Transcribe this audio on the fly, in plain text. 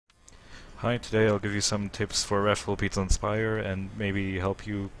Hi, today I'll give you some tips for Raffle, Pizza, and Spire and maybe help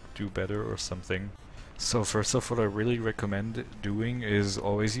you do better or something. So first off, what I really recommend doing is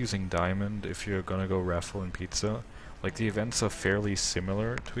always using Diamond if you're gonna go Raffle and Pizza. Like, the events are fairly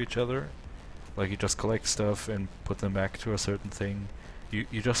similar to each other. Like, you just collect stuff and put them back to a certain thing.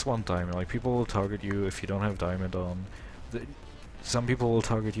 You just want Diamond. Like, people will target you if you don't have Diamond on. Some people will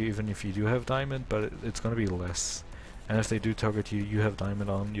target you even if you do have Diamond, but it's gonna be less. And if they do target you, you have Diamond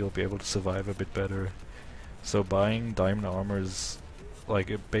on, you'll be able to survive a bit better. So buying Diamond armor is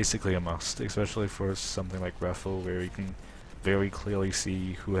basically a must, especially for something like Raffle, where you can very clearly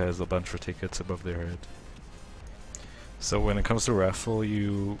see who has a bunch of tickets above their head. So when it comes to Raffle,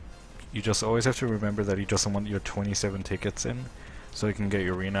 you just always have to remember that you just want your 27 tickets in, so you can get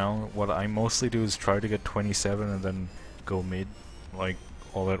your renown. What I mostly do is try to get 27 and then go mid, like,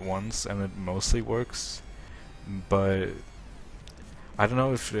 all at once, and it mostly works. But I don't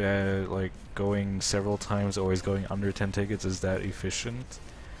know if like going several times, always going under 10 tickets is that efficient,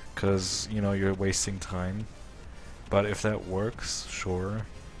 because you know you're wasting time. But if that works, sure.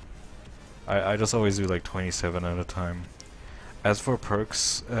 I just always do like 27 at a time. As for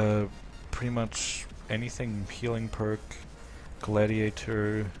perks, pretty much anything healing perk,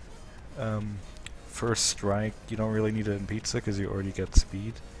 gladiator, first strike. You don't really need it in pizza because you already get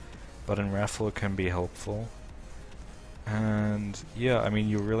speed, but in Raffle it can be helpful. And yeah, I mean,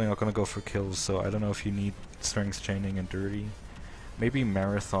 you're really not gonna go for kills, so I don't know if you need strength chaining and dirty. Maybe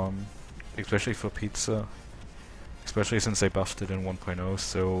marathon, especially for pizza, especially since they buffed it in 1.0,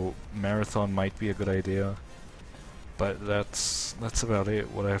 so marathon might be a good idea. But that's about it,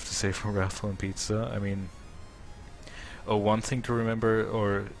 what I have to say for Raffle and pizza. I mean, one thing to remember,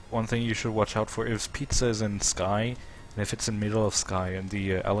 or one thing you should watch out for, if pizza is in sky, and if it's in middle of sky and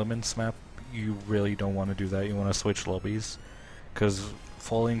the elements map, you really don't want to do that. You want to switch lobbies, because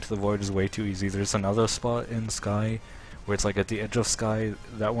falling to the void is way too easy. There's another spot in sky where it's like at the edge of sky.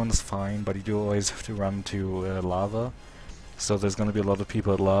 That one's fine, but you do always have to run to lava, so there's going to be a lot of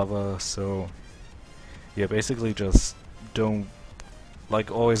people at lava. So yeah, basically just don't,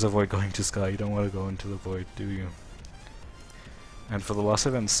 like, always avoid going to sky. You don't want to go into the void, do you? And for the last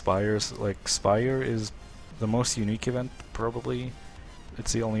event, Spires, like, Spire is the most unique event, probably.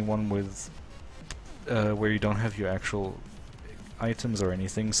 It's the only one with where you don't have your actual items or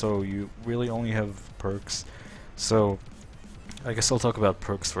anything, so you really only have perks. So I guess I'll talk about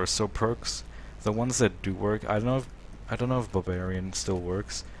perks first. So perks, the ones that do work, I don't know if Barbarian still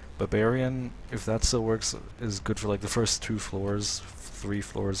works. Barbarian, if that still works, is good for like the first 2 floors, 3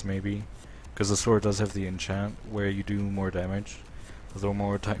 floors maybe, because the sword does have the enchant where you do more damage, the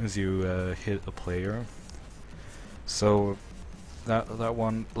more times you hit a player. So that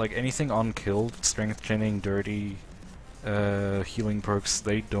one, like anything unkilled, strength chaining, dirty, healing perks,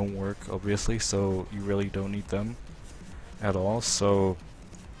 they don't work obviously, so you really don't need them at all. So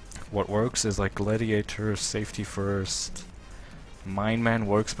what works is like gladiator, safety first. Mine Man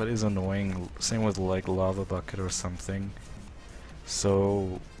works but is annoying, same with like lava bucket or something.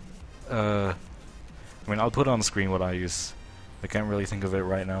 So I mean, I'll put on screen what I use. I can't really think of it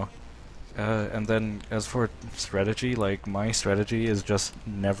right now. And then as for strategy, like my strategy is just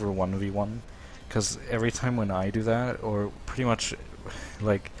never 1v1, because every time when I do that, or pretty much,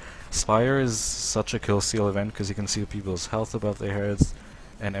 like, Spire is such a kill steal event because you can see people's health above their heads,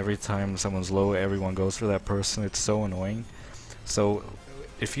 and every time someone's low, everyone goes for that person. It's so annoying. So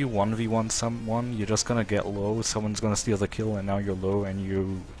if you 1v1 someone, you're just gonna get low, someone's gonna steal the kill, and now you're low and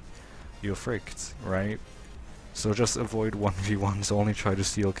you're fricked, right? So just avoid 1v1s, only try to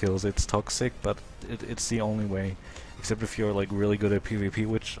steal kills. It's toxic, but it's the only way. Except if you're like really good at PvP,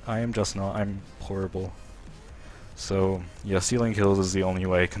 which I am just not. I'm horrible. So yeah, stealing kills is the only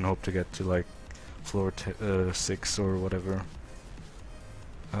way I can hope to get to like floor 6 or whatever.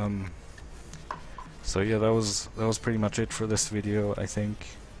 So yeah, that was pretty much it for this video, I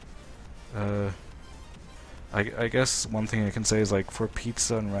think. I guess one thing I can say is, like, for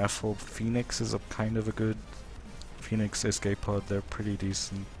pizza and Raffle, Phoenix is a kind of a good Phoenix escape pod. They're pretty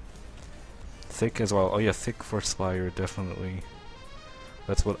decent. Thick as well. Oh yeah, thick for Spire, definitely.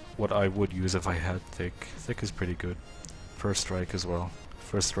 That's what I would use if I had thick. Thick is pretty good. First strike as well.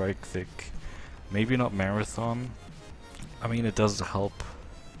 First strike, thick. Maybe not marathon. I mean, it does help.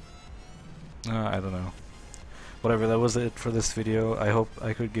 I don't know. Whatever, that was it for this video. I hope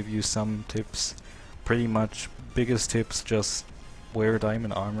I could give you some tips. Pretty much, biggest tips, just wear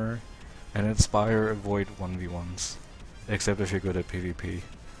diamond armor, and in Spire, avoid 1v1s. Except if you're good at PvP.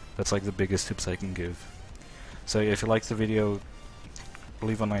 That's like the biggest tips I can give. So if you liked the video,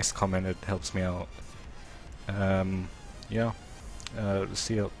 leave a nice comment, it helps me out. Yeah,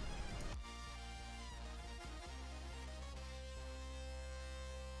 see ya.